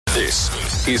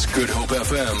This is Good Hope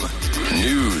FM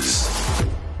News.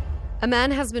 A man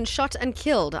has been shot and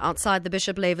killed outside the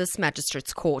Bishop Lavis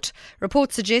Magistrate's Court.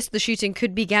 Reports suggest the shooting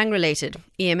could be gang-related.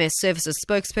 EMS Services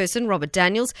spokesperson Robert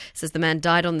Daniels says the man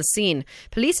died on the scene.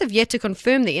 Police have yet to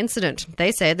confirm the incident.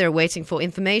 They say they're waiting for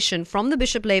information from the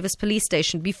Bishop Lavis police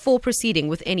station before proceeding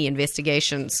with any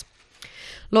investigations.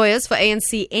 Lawyers for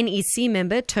ANC NEC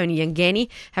member Tony Yangeni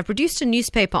have produced a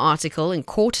newspaper article in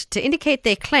court to indicate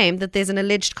their claim that there's an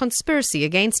alleged conspiracy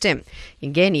against him.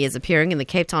 Yangeni is appearing in the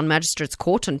Cape Town Magistrate's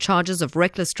Court on charges of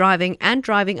reckless driving and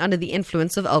driving under the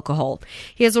influence of alcohol.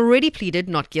 He has already pleaded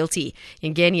not guilty.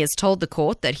 Yangeni has told the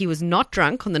court that he was not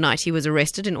drunk on the night he was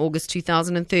arrested in August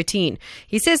 2013.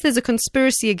 He says there's a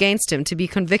conspiracy against him to be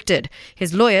convicted.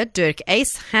 His lawyer, Dirk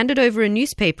Ace, handed over a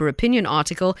newspaper opinion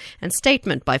article and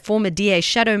statement by former DA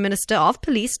Shadow Minister of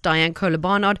Police Diane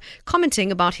Kohler-Barnard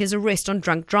commenting about his arrest on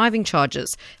drunk driving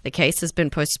charges. The case has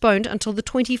been postponed until the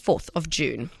 24th of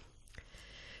June.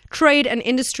 Trade and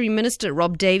Industry Minister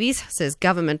Rob Davies says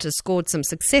government has scored some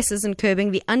successes in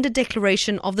curbing the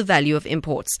underdeclaration of the value of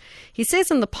imports. He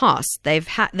says in the past they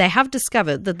have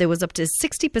discovered that there was up to a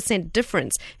 60%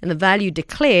 difference in the value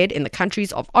declared in the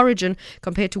countries of origin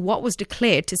compared to what was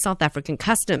declared to South African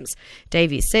customs.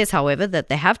 Davies says, however, that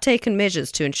they have taken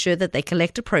measures to ensure that they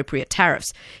collect appropriate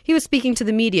tariffs. He was speaking to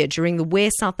the media during the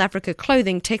Wear South Africa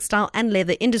Clothing, Textile and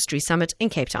Leather Industry Summit in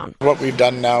Cape Town. What we've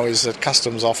done now is that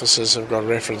customs officers have got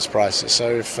reference prices.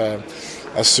 So if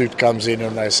a suit comes in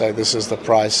and they say this is the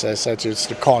price, they say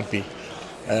it can't be.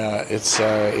 It's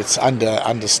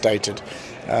understated.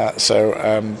 So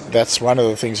that's one of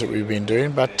the things that we've been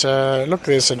doing. But look,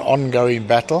 there's an ongoing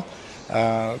battle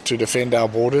to defend our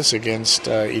borders against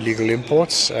illegal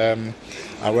imports.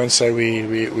 I won't say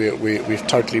we've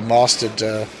totally mastered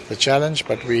the challenge,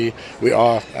 but we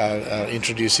are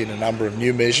introducing a number of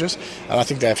new measures, and I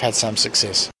think they've had some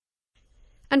success.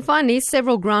 And finally,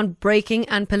 several groundbreaking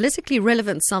and politically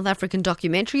relevant South African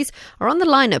documentaries are on the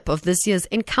lineup of this year's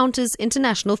Encounters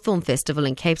International Film Festival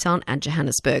in Cape Town and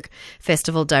Johannesburg.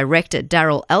 Festival director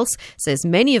Daryl Else says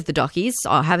many of the dockies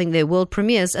are having their world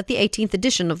premieres at the 18th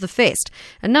edition of the fest.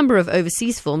 A number of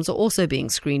overseas films are also being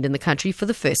screened in the country for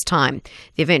the first time.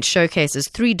 The event showcases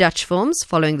 3 Dutch films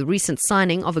following the recent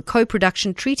signing of a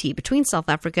co-production treaty between South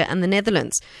Africa and the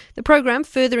Netherlands. The program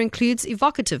further includes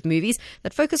evocative movies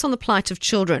that focus on the plight of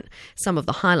children. Some of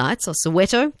the highlights are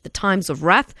Soweto, The Times of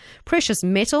Wrath, Precious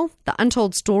Metal, The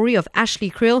Untold Story of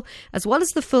Ashley Kriel, as well as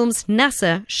the films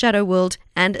NASA, Shadow World,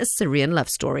 and A Syrian Love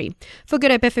Story. For Good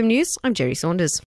Hope FM News, I'm Jerry Saunders.